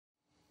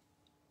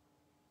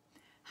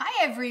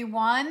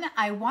everyone.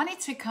 I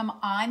wanted to come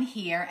on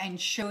here and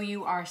show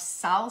you our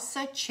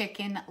salsa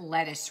chicken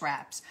lettuce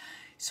wraps.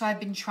 So I've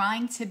been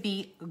trying to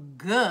be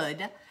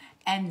good,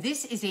 and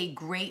this is a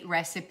great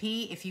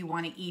recipe if you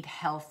want to eat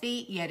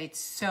healthy, yet it's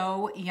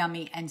so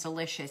yummy and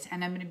delicious.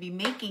 And I'm going to be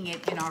making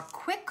it in our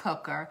quick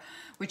cooker,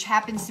 which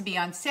happens to be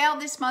on sale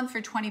this month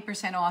for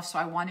 20% off. So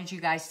I wanted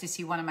you guys to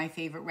see one of my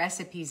favorite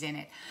recipes in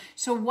it.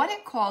 So what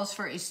it calls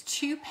for is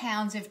 2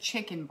 pounds of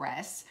chicken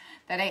breasts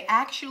that I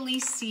actually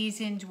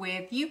seasoned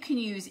with. You can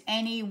use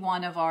any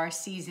one of our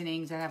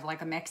seasonings that have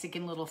like a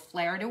Mexican little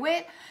flair to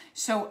it.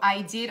 So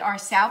I did our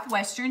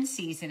Southwestern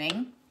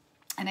seasoning,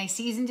 and I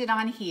seasoned it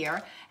on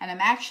here, and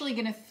I'm actually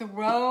gonna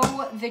throw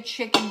the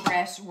chicken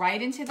breast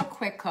right into the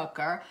quick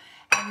cooker,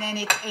 and then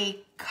it's 1.5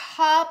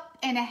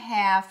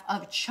 cups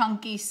of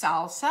chunky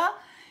salsa.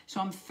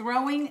 So I'm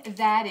throwing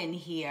that in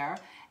here,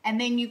 and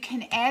then you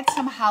can add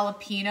some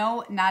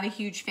jalapeno. Not a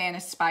huge fan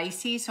of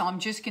spicy, so I'm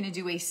just gonna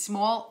do a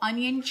small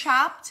onion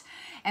chopped,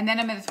 and then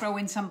I'm gonna throw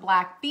in some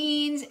black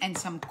beans and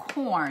some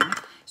corn.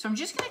 So I'm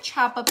just gonna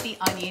chop up the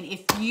onion.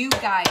 If you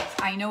guys,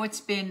 I know it's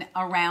been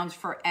around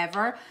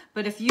forever,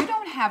 but if you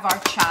don't have our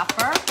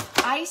chopper,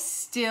 I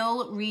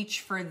still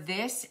reach for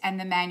this and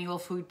the manual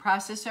food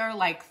processor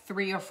like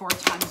 3 or 4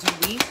 times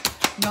a week,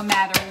 no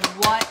matter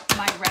what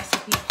my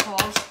recipe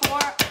calls for.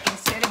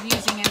 Instead of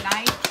using a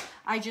knife,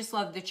 I just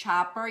love the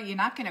chopper. You're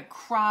not gonna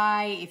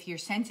cry if you're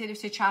sensitive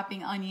to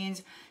chopping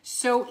onions.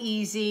 So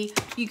easy.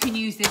 You can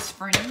use this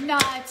for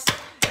nuts.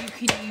 You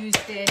can use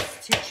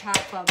this to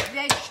chop up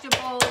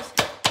vegetables.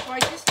 So I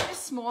just did a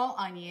small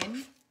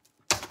onion.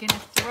 Gonna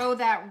throw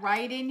that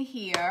right in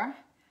here.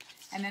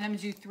 And then I'm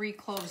gonna do 3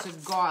 cloves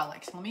of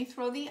garlic. So let me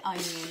throw the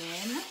onion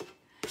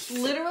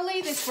in.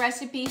 Literally, this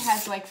recipe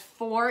has like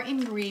 4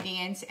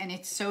 ingredients, and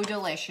it's so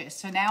delicious.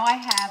 So now I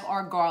have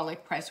our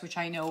garlic press, which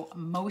I know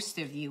most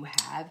of you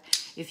have.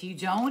 If you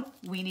don't,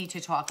 we need to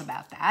talk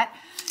about that.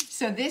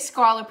 So this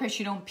garlic press,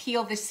 you don't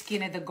peel the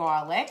skin of the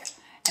garlic,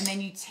 and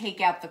then you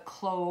take out the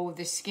clove,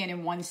 the skin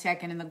in 1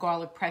 second, and the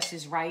garlic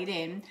presses right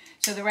in.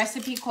 So the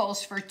recipe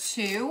calls for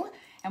 2,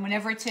 and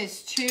whenever it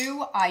says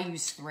 2, I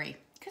use 3,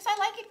 because I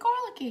like it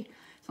garlicky.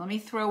 So let me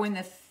throw in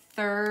the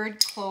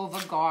 3rd clove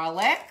of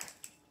garlic.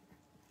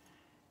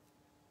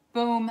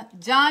 Boom,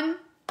 done.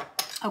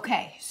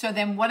 Okay, so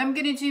then what I'm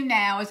gonna do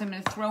now is I'm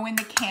gonna throw in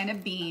the can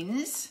of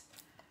beans.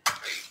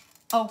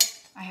 Oh,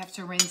 I have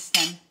to rinse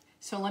them.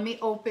 So let me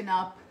open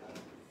up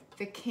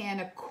the can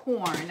of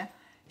corn.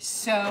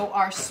 So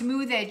our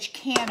smooth edge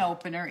can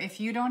opener, if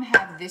you don't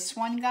have this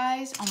one,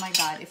 guys, oh my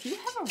God, if you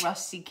have a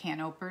rusty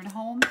can opener at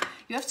home,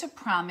 you have to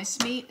promise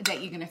me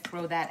that you're gonna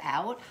throw that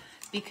out,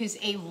 because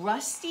a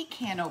rusty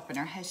can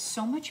opener has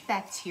so much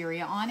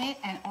bacteria on it,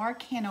 and our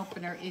can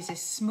opener is a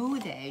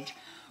smooth edge,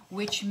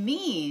 which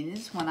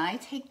means when I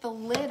take the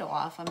lid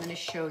off, I'm gonna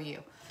show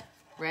you.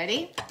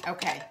 Ready?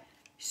 Okay.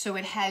 So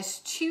it has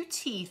 2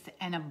 teeth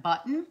and a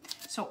button.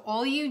 So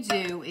all you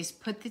do is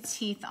put the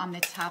teeth on the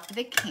top of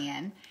the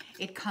can.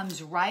 It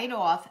comes right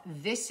off.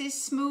 This is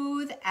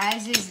smooth,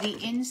 as is the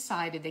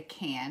inside of the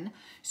can.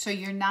 So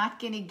you're not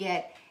gonna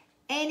get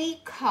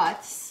any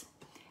cuts.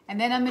 And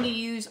then I'm gonna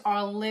use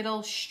our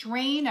little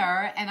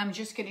strainer, and I'm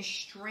just gonna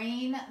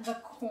strain the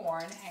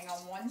corn. Hang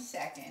on 1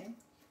 second.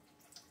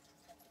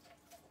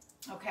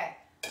 Okay,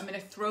 I'm gonna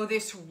throw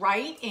this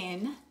right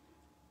in.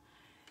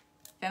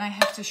 Then I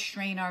have to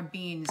strain our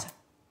beans.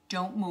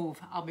 Don't move,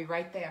 I'll be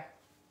right there.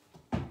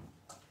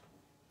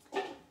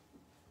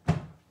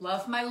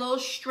 Love my little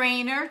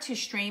strainer to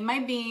strain my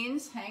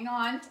beans. Hang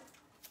on.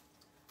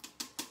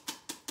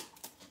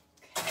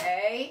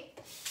 Okay.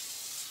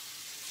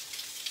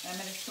 I'm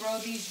gonna throw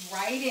these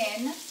right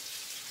in.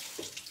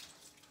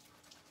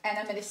 And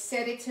I'm gonna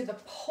set it to the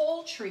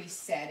poultry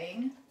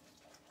setting.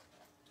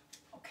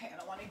 Okay, I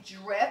don't wanna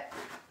drip.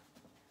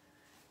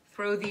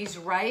 Throw these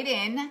right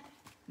in.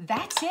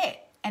 That's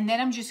it. And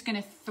then I'm just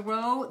gonna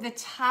throw the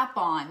top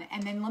on.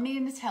 And then let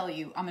me tell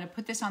you, I'm gonna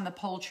put this on the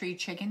poultry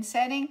chicken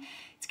setting.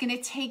 It's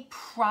gonna take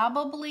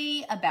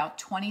probably about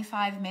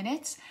 25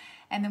 minutes.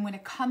 And then when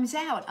it comes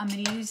out, I'm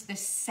gonna use the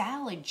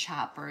salad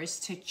choppers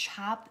to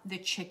chop the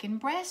chicken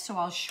breast. So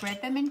I'll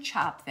shred them and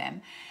chop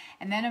them.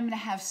 And then I'm gonna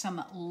have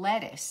some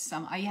lettuce.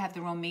 I have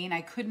the romaine.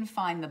 I couldn't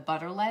find the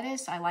butter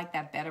lettuce. I like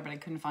that better, but I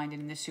couldn't find it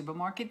in the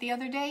supermarket the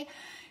other day.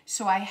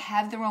 So I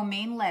have the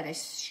romaine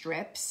lettuce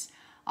strips.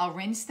 I'll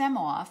rinse them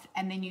off,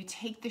 and then you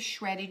take the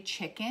shredded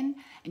chicken,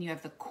 and you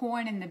have the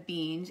corn and the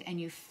beans, and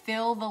you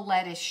fill the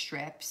lettuce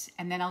strips,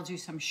 and then I'll do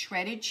some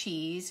shredded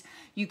cheese.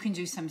 You can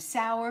do some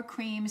sour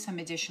cream, some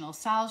additional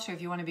salsa.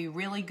 If you want to be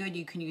really good,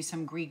 you can use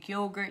some Greek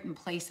yogurt in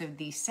place of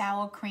the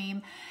sour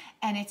cream.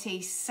 And it's a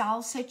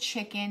salsa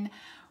chicken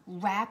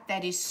wrap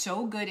that is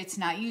so good. It's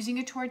not using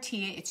a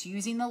tortilla, it's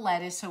using the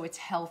lettuce, so it's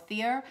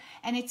healthier,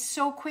 and it's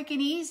so quick and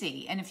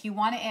easy. And if you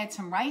want to add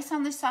some rice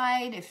on the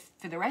side, if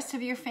for the rest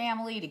of your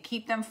family to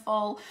keep them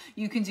full,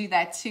 you can do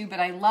that too.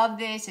 But I love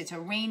this. It's a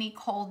rainy,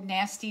 cold,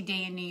 nasty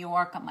day in New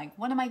York. I'm like,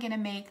 what am I gonna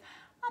make?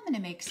 I'm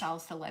gonna make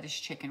salsa lettuce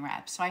chicken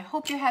wraps. So I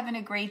hope you're having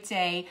a great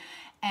day.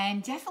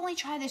 And definitely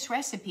try this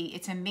recipe.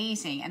 It's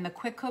amazing. And the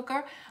quick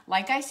cooker,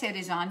 like I said,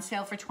 is on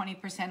sale for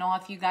 20%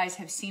 off. You guys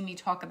have seen me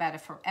talk about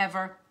it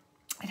forever.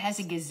 It has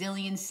a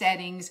gazillion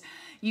settings.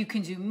 You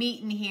can do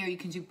meat in here. You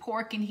can do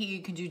pork in here.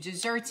 You can do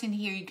desserts in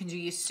here. You can do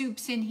your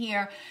soups in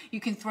here. You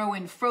can throw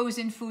in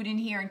frozen food in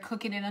here and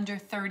cook it in under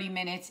 30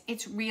 minutes.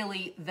 It's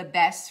really the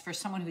best for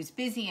someone who's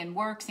busy and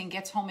works and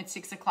gets home at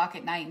 6 o'clock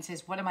at night and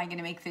says, what am I going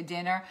to make for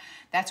dinner?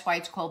 That's why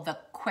it's called the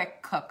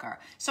quick cooker.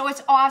 So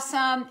it's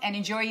awesome, and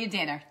enjoy your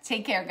dinner.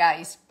 Take care,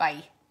 guys.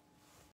 Bye.